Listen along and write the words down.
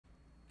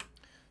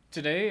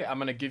Today, I'm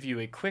going to give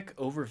you a quick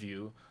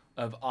overview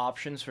of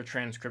options for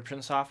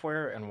transcription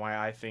software and why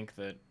I think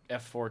that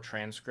F4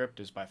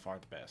 Transcript is by far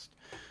the best.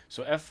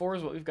 So F4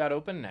 is what we've got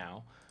open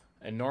now,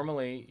 and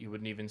normally you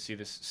wouldn't even see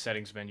this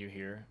settings menu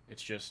here.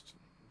 It's just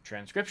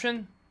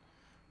transcription,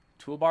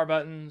 toolbar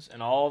buttons,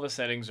 and all the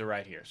settings are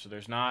right here. So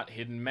there's not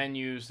hidden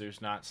menus,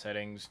 there's not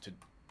settings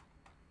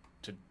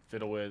to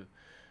fiddle with.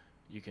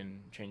 You can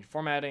change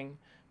formatting,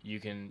 you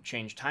can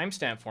change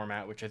timestamp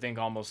format, which I think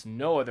almost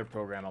no other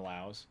program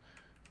allows.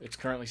 It's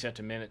currently set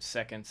to minutes,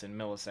 seconds, and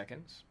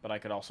milliseconds, but I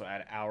could also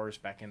add hours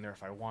back in there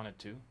if I wanted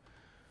to.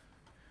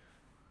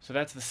 So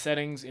that's the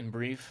settings in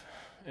brief.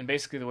 And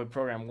basically the way the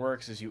program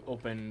works is you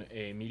open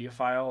a media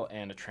file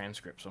and a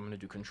transcript. So I'm going to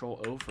do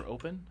Control-O for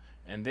open,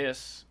 and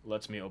this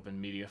lets me open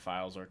media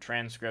files or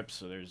transcripts,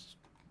 so there's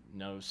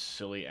no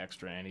silly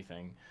extra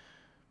anything.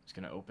 It's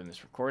going to open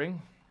this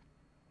recording,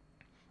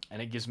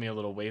 and it gives me a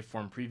little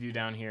waveform preview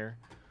down here,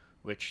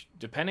 which,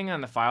 depending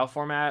on the file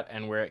format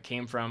and where it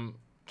came from,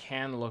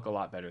 can look a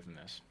lot better than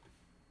this.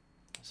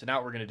 So now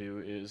what we're going to do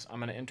is I'm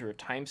going to enter a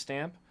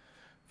timestamp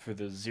for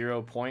the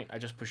 0 point. I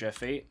just push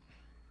F8.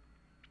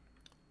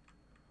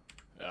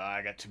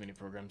 I got too many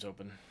programs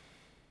open.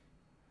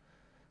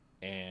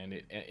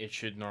 And it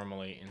should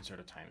normally insert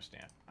a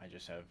timestamp. I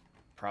just have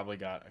probably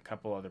got a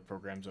couple other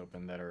programs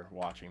open that are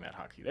watching that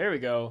hotkey. There we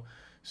go.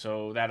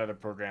 So that other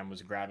program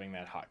was grabbing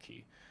that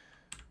hotkey.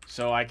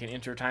 So I can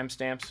enter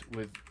timestamps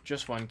with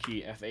just one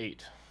key, F8,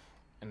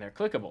 and they're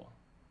clickable.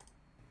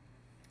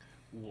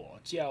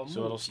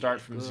 So it'll start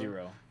from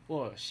 0.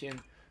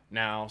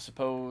 Now,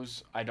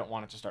 suppose I don't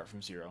want it to start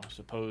from 0.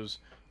 Suppose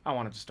I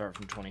want it to start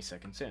from 20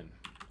 seconds in.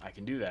 I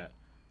can do that.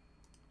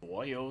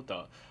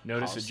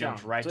 Notice it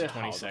jumped right to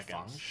 20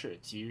 seconds.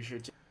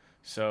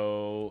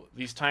 So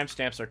these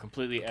timestamps are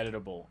completely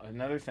editable.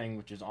 Another thing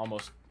which is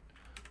almost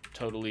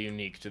totally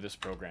unique to this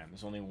program.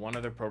 There's only one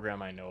other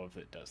program I know of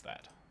that does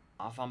that.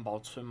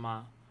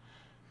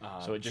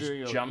 So it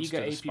just jumps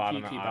to the spot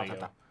on the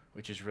audio,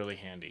 which is really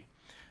handy.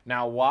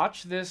 Now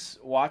watch this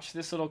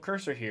little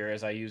cursor here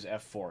as I use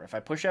F4. If I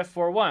push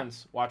F4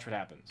 once, watch what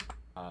happens.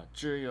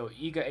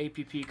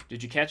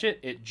 Did you catch it?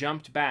 It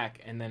jumped back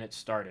and then it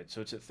started.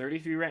 So it's at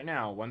 33 right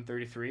now,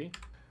 133.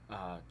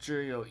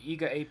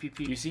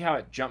 You see how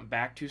it jumped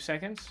back 2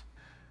 seconds?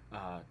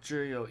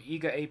 So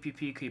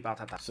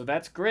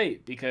that's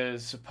great,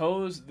 because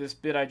suppose this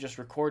bit I just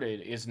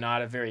recorded is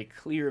not a very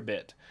clear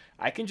bit.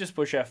 I can just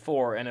push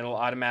F4 and it'll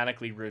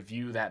automatically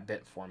review that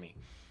bit for me.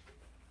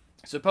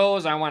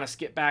 Suppose I want to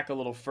skip back a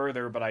little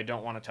further, but I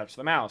don't want to touch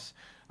the mouse.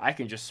 I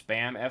can just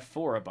spam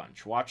F4 a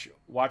bunch. Watch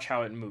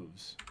how it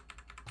moves.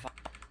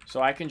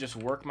 So I can just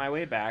work my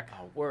way back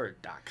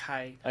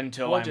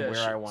until I'm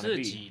where I want to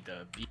be.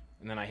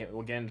 And then I hit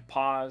again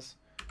pause,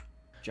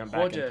 jump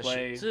back and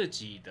play,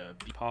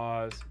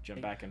 pause,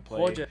 jump back and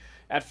play.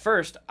 At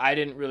first, I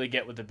didn't really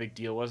get what the big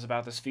deal was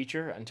about this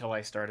feature until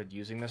I started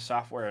using this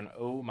software, and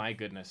oh my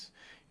goodness,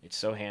 it's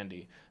so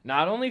handy.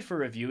 Not only for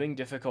reviewing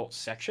difficult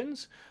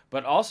sections,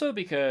 but also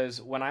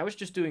because when I was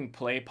just doing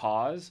play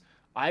pause,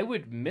 I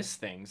would miss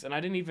things, and I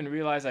didn't even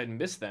realize I'd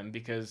miss them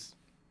because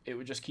it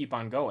would just keep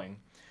on going.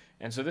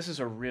 And so this is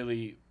a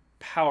really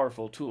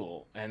powerful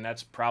tool, and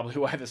that's probably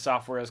why the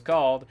software is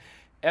called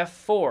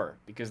F4,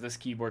 because this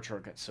keyboard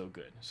shortcut's so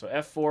good. So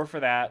F4 for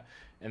that,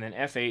 and then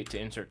F8 to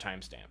insert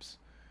timestamps.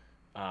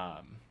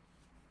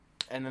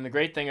 And then the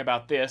great thing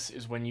about this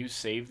is when you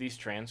save these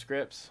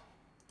transcripts,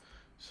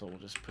 so we'll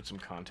just put some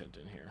content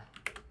in here.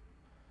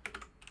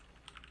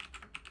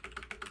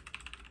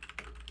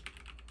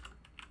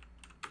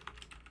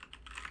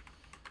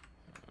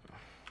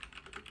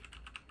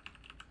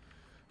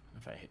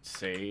 If I hit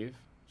save,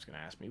 it's going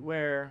to ask me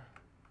where.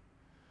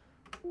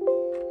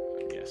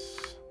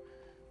 Yes.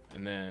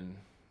 And then,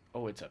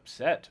 oh, it's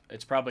upset.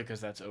 It's probably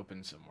because that's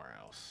open somewhere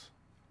else.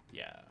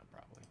 Yeah,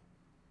 probably.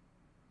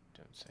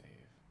 Don't save.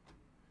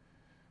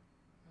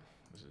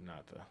 This is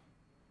not the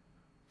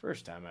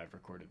first time I've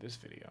recorded this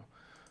video.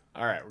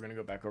 All right, we're going to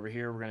go back over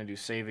here. We're going to do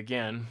save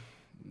again.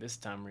 This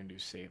time we're going to do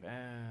save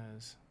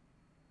as.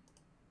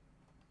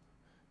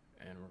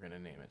 And we're going to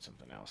name it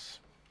something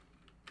else.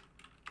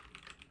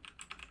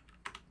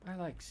 I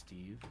like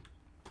Steve.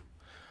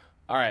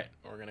 All right,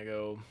 we're going to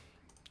go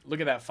look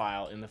at that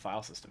file in the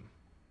file system.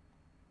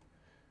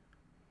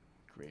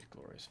 Great,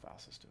 glorious file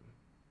system.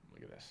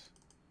 Look at this.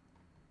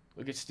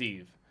 Look at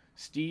Steve.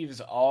 Steve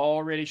is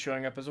already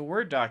showing up as a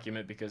Word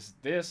document because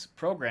this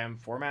program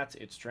formats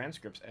its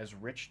transcripts as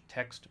rich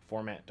text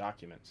format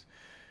documents,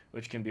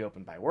 which can be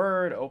opened by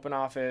Word,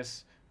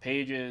 OpenOffice,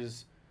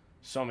 Pages,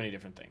 so many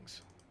different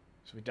things.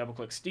 So we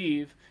double-click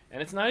Steve,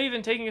 and it's not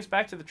even taking us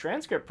back to the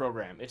transcript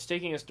program. It's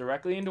taking us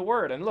directly into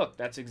Word, and look,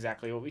 that's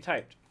exactly what we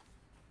typed.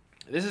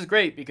 This is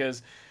great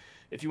because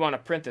if you want to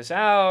print this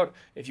out,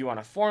 if you want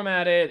to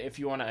format it, if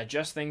you want to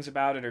adjust things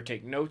about it or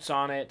take notes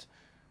on it,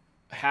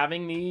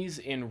 having these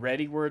in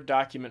ready Word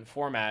document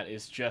format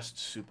is just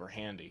super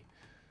handy.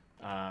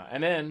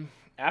 And then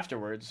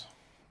afterwards,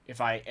 if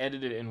I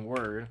edit it in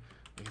Word,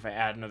 like if I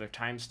add another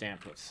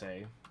timestamp, let's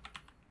say,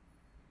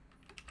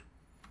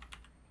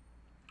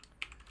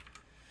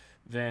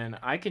 then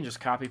I can just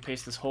copy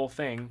paste this whole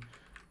thing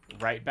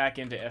right back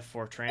into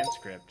F4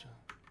 transcript,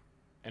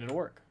 and it'll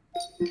work.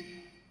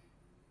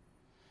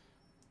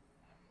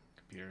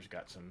 Computer's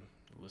got some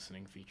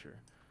listening feature.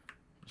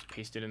 Just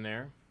paste it in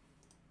there,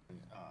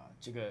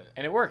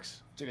 and it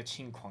works.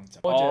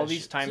 All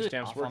these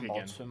timestamps work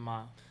again,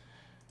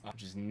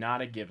 which is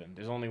not a given.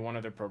 There's only one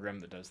other program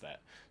that does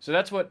that. So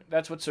that's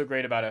what's so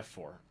great about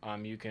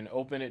F4. You can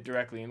open it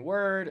directly in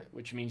Word,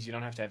 which means you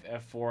don't have to have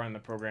F4 on the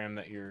program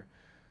that you're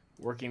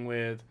working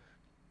with.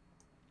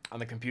 On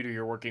the computer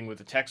you're working with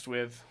the text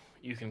with,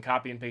 you can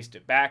copy and paste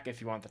it back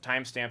if you want the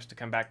timestamps to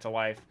come back to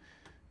life.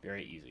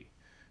 Very easy.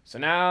 So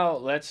now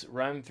let's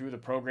run through the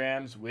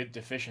programs with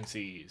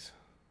deficiencies.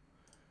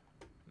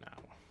 Now,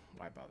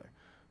 why bother?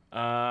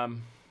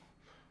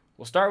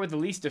 We'll start with the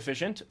least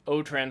deficient,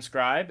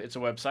 Otranscribe. It's a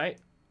website,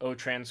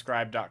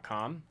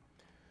 otranscribe.com.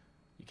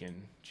 You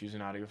can choose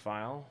an audio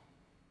file,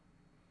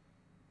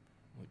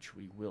 which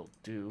we will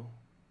do.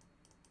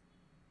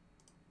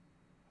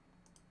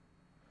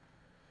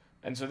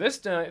 And so this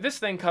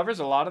thing covers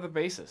a lot of the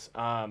bases.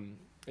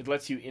 It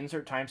lets you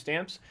insert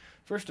timestamps.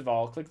 First of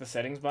all, click the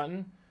settings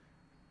button.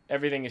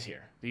 Everything is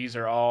here. These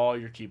are all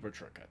your keyboard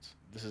shortcuts.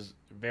 This is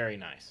very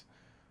nice.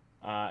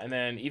 And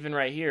then even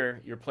right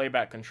here, your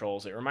playback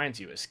controls, it reminds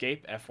you,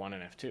 escape, F1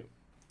 and F2.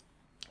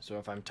 So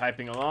if I'm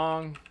typing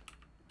along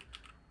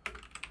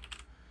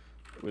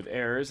with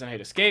errors and I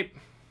hit escape,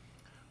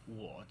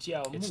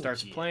 it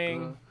starts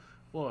playing.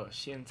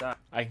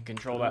 I can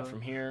control that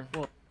from here.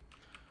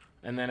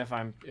 And then if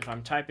I'm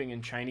typing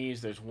in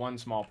Chinese, there's one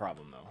small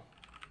problem though.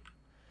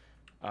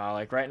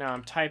 Like right now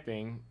I'm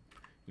typing, and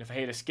if I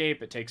hit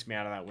escape, it takes me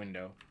out of that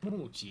window.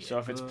 So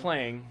if it's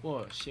playing,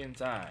 and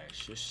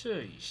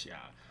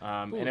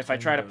if I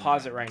try to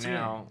pause it right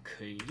now,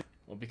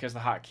 well, because the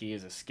hotkey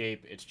is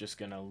escape, it's just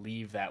gonna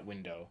leave that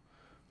window.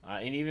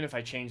 And even if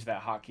I change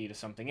that hotkey to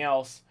something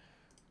else,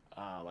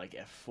 like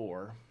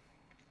F4,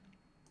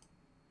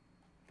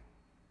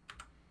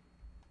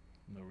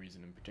 no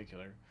reason in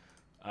particular,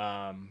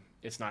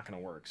 it's not going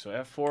to work. So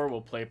F4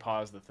 will play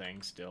pause the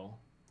thing still,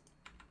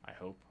 I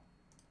hope.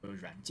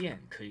 软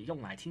件可以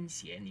用来听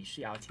写你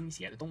需要听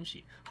写的东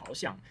西，好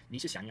像你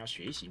是想要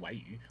学习外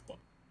语。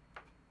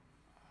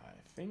I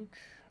think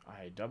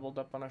I doubled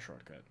up on a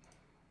shortcut.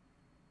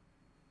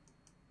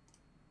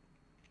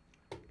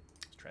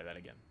 Let's try that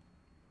again.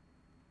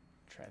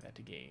 Try that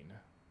again.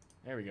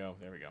 There we go.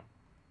 There we go.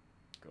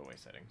 Go away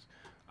settings.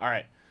 All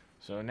right.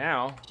 So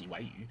now,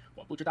 外语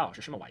我不知道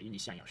是什么外语你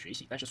想要学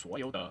习，但是所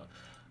有的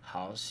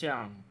好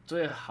像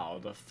最好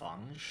的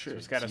方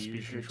式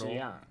其实是这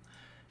样。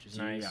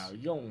只要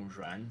用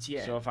软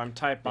件 so if I'm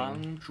typing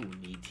帮助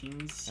你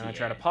听写 and I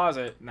try to pause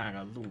it, 那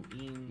个录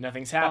音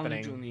nothing's 帮助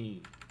happening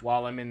你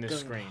while I'm in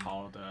this 更 screen.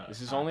 好的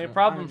This is only a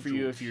problem for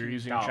you if you're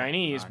using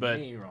Chinese, but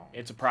内容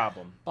it's a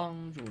problem.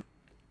 帮助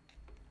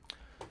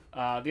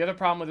The other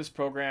problem with this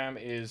program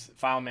is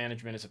file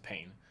management is a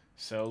pain.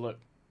 So look,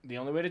 the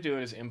only way to do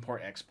it is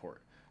import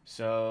export.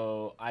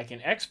 So I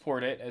can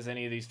export it as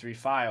any of these three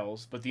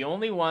files, but the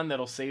only one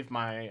that'll save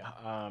my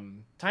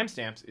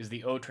timestamps is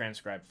the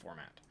Otranscribe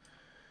format.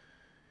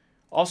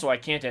 Also, I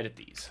can't edit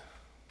these.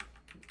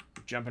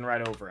 Jumping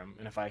right over them.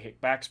 And if I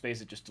hit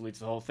backspace, it just deletes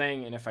the whole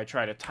thing. And if I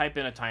try to type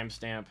in a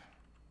timestamp,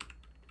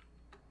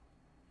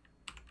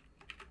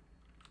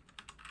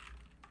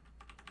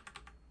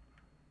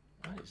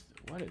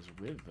 what is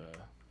with the...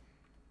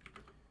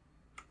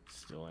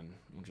 Still in.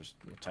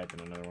 We'll type in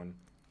another one.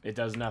 It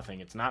does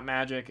nothing. It's not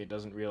magic. It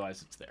doesn't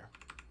realize it's there.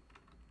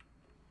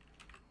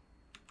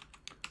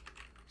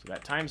 So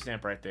that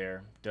timestamp right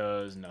there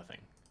does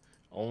nothing.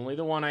 Only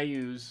the one I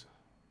use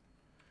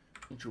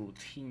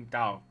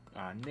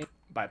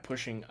by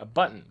pushing a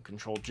button,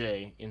 Control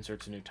J,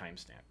 inserts a new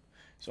timestamp.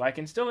 So I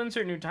can still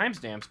insert new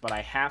timestamps, but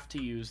I have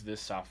to use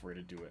this software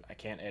to do it. I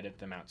can't edit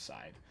them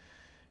outside.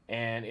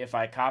 And if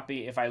I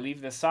leave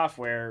this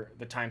software,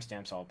 the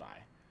timestamps all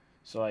die.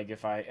 So like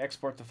if I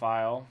export the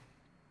file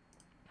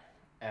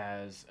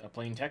as a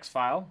plain text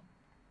file,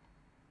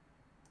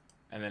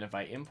 and then if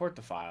I import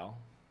the file,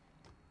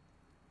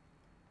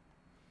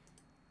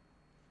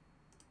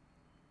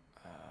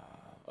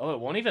 oh, it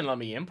won't even let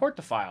me import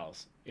the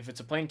files. If it's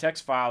a plain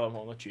text file, it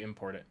won't let you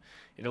import it.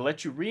 It'll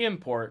let you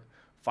re-import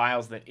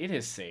files that it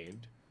has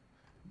saved,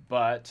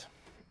 but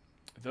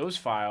those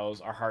files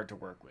are hard to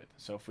work with.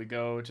 So if we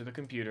go to the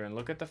computer and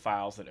look at the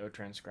files that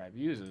Otranscribe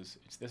uses,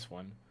 it's this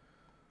one.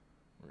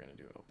 We're going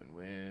to do open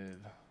with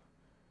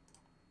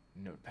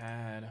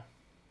Notepad.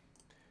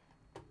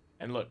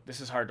 And look,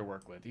 this is hard to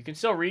work with. You can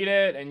still read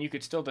it, and you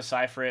could still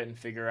decipher it and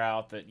figure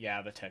out that,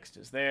 yeah, the text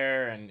is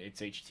there, and it's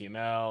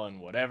HTML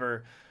and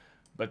whatever.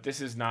 But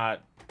this is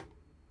not,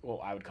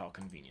 well, I would call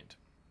convenient.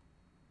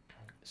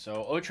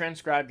 So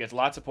Otranscribe gets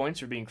lots of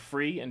points for being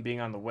free and being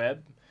on the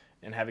web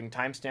and having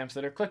timestamps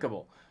that are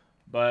clickable.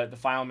 But the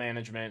file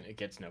management, it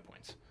gets no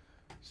points.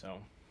 So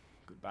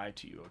goodbye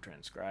to you,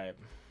 Otranscribe.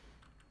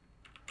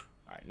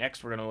 All right,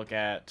 next we're going to look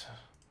at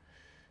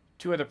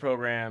two other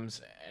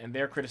programs, and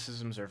their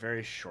criticisms are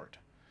very short.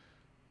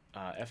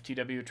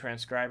 FTW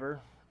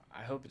transcriber.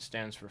 I hope it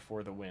stands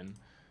for the win,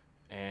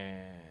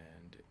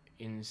 and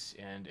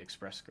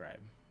InqScribe.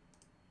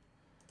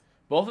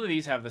 Both of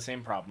these have the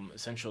same problem,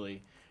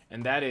 essentially,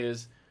 and that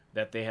is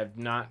that they have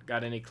not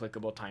got any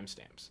clickable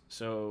timestamps.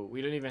 So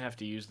we don't even have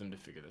to use them to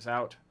figure this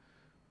out,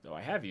 though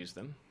I have used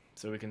them.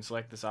 So we can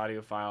select this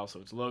audio file, so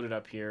it's loaded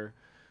up here.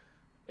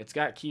 It's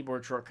got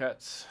keyboard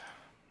shortcuts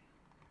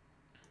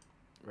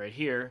right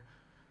here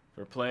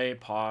for play,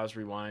 pause,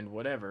 rewind,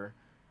 whatever.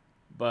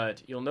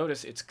 But you'll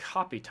notice it's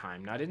copy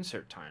time, not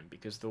insert time,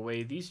 because the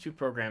way these two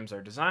programs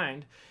are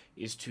designed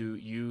is to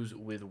use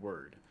with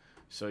Word.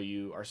 So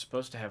you are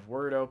supposed to have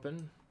Word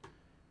open,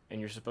 and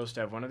you're supposed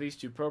to have one of these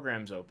two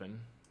programs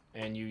open,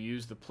 and you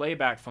use the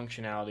playback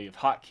functionality of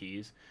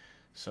hotkeys.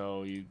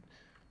 So you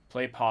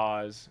play,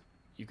 pause.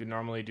 You could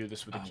normally do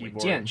this with a keyboard. 文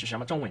件是什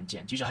么？中文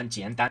件，就是很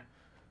简单。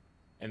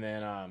 And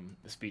then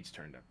the speed's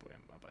turned up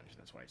a bunch.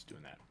 That's why it's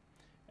doing that.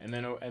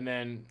 And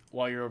then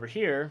while you're over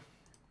here,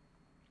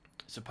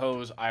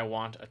 suppose I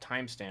want a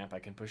timestamp. I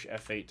can push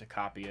F8 to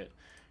copy it.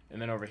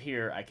 And then over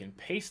here, I can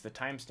paste the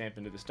timestamp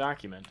into this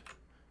document.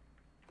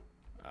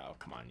 Oh,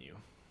 come on, you.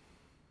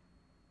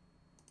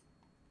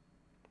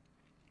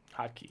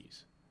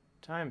 Hotkeys.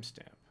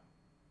 Timestamp.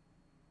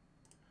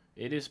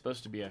 It is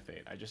supposed to be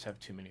F8. I just have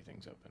too many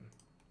things open.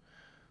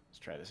 Let's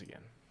try this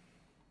again.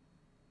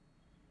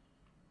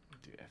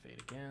 Do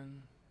F8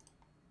 again.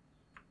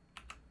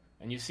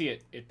 And you see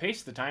it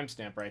pastes the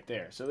timestamp right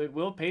there. So it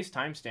will paste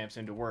timestamps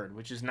into Word,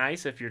 which is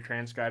nice if you're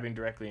transcribing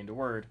directly into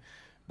Word,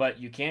 but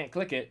you can't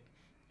click it.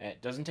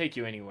 It doesn't take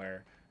you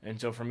anywhere. And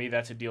so for me,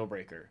 that's a deal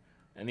breaker.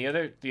 And the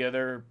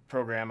other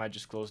program I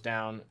just closed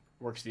down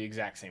works the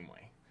exact same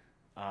way.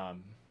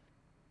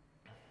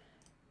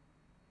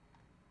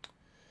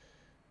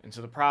 And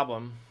so the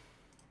problem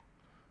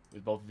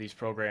with both of these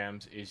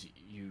programs is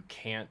you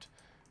can't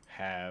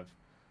have,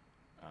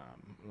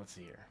 let's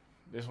see here.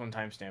 This one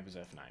timestamp is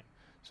F9.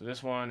 So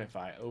this one, if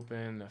I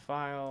open the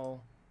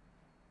file,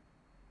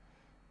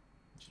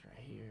 which is right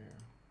here,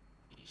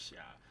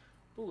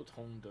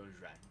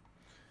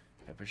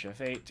 I push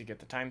F8 to get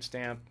the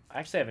timestamp. I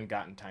actually haven't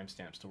gotten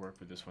timestamps to work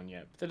with this one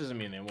yet, but that doesn't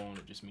mean they won't.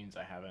 It just means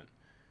I haven't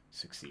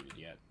succeeded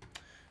yet.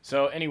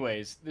 So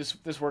anyways,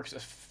 this works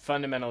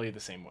fundamentally the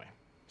same way.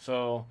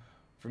 So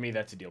for me,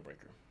 that's a deal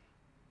breaker.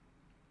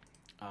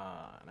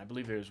 And I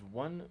believe there's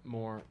one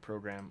more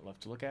program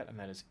left to look at, and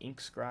that is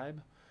InqScribe.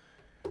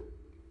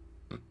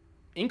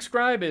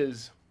 InqScribe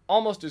is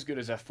almost as good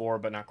as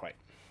F4, but not quite.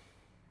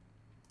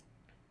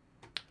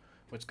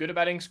 What's good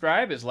about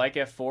InqScribe is, like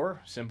F4,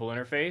 simple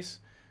interface.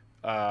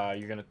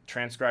 You're going to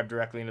transcribe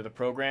directly into the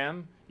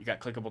program. You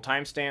got clickable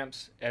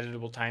timestamps,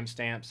 editable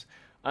timestamps.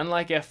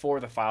 Unlike F4,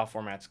 the file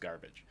format's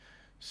garbage.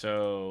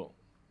 So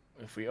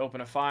if we open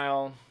a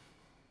file,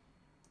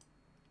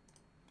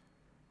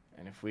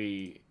 and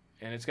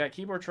it's got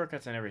keyboard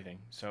shortcuts and everything,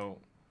 so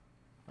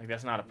like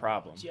that's not a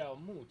problem. I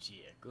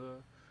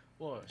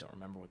don't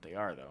remember what they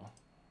are though.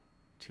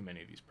 Too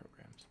many of these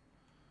programs.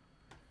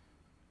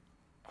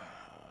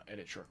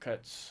 Edit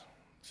shortcuts.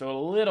 So a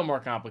little more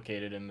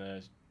complicated in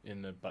the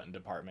button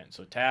department.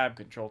 So Tab,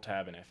 Control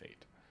Tab, and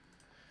F8.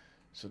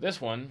 So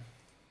this one,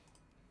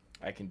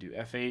 I can do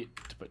F8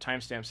 to put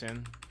timestamps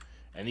in,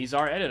 and these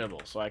are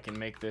editable. So I can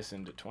make this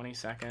into 20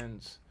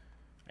 seconds.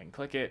 I can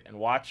click it and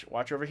watch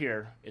over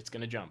here. It's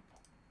gonna jump,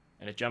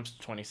 and it jumps to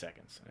 20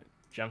 seconds. And it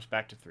jumps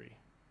back to 3.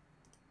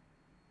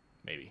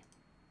 Maybe.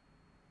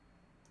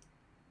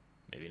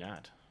 Maybe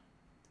not.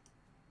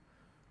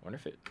 I wonder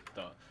if it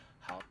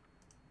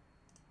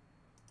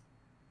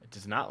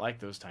does not like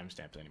those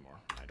timestamps anymore.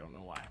 I don't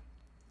know why.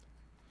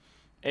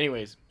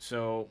 Anyways,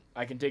 so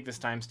I can take this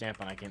timestamp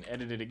and I can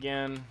edit it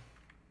again.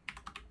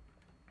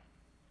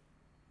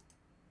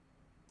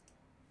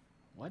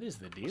 What is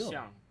the deal?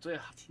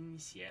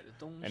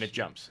 And it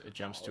jumps. It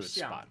jumps to its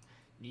spot.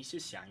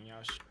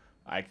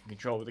 I can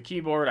control it with the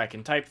keyboard. I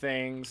can type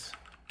things.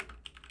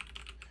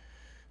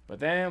 But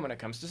then when it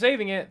comes to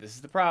saving it, this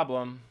is the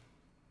problem.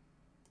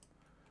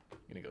 I'm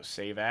going to go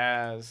save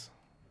as.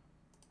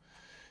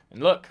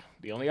 And look,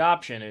 the only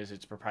option is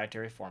its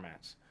proprietary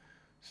formats.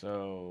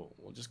 So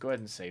we'll just go ahead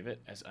and save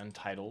it as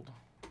untitled.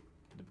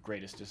 The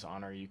greatest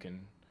dishonor you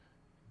can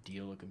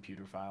deal a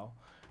computer file.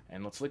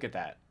 And let's look at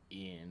that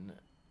in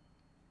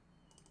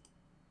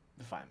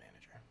the file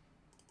manager.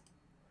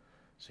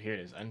 So here it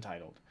is,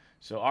 untitled.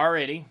 So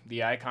already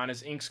the icon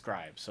is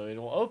InqScribe. So it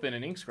will open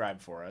an InqScribe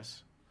for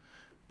us.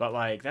 But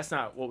like, that's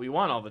not what we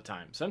want all the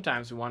time.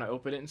 Sometimes we want to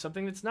open it in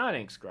something that's not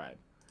InqScribe.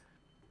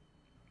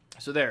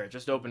 So there, it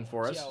just opened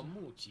for us.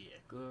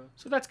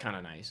 So that's kind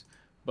of nice.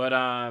 But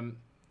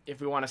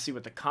if we want to see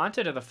what the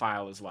content of the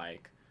file is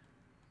like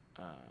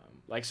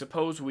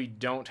suppose we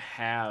don't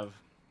have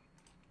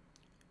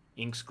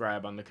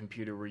InqScribe on the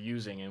computer we're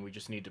using and we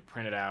just need to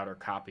print it out or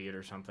copy it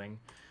or something.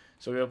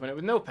 So we open it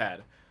with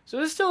Notepad. So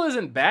this still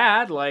isn't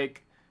bad.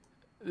 Like,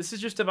 this is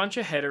just a bunch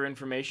of header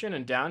information,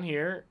 and down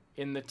here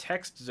in the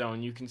text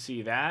zone, you can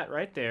see that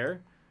right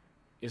there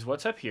is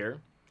what's up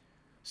here.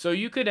 So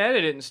you could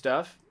edit it and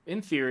stuff,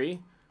 in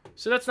theory.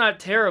 So that's not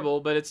terrible,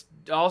 but it's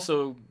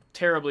also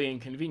terribly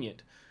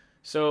inconvenient.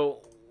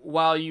 So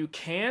while you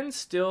can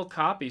still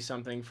copy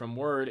something from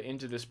Word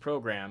into this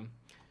program,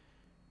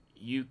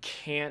 you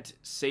can't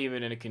save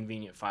it in a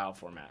convenient file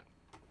format.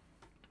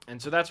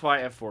 And so that's why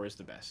F4 is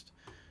the best.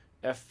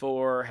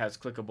 F4 has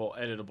clickable,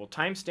 editable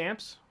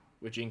timestamps,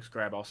 which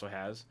InqScribe also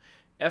has.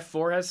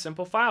 F4 has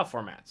simple file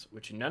formats,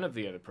 which none of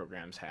the other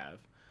programs have.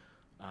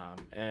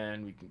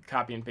 And we can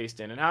copy and paste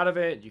in and out of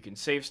it. You can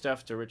save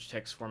stuff to rich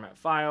text format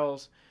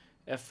files.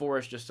 F4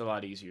 is just a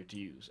lot easier to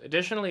use.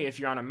 Additionally, if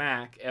you're on a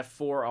Mac,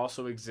 F4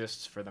 also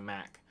exists for the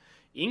Mac.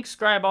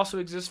 InqScribe also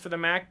exists for the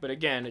Mac, but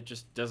again, it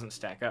just doesn't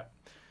stack up.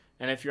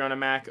 And if you're on a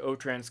Mac,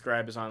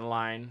 Otranscribe is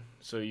online,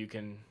 so you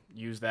can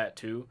use that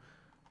too.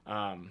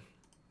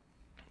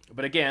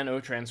 But again,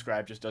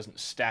 Otranscribe just doesn't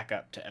stack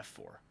up to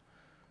F4.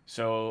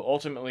 So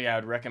ultimately, I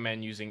would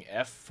recommend using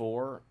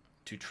F4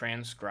 to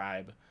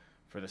transcribe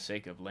for the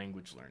sake of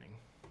language learning.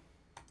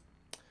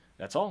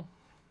 That's all.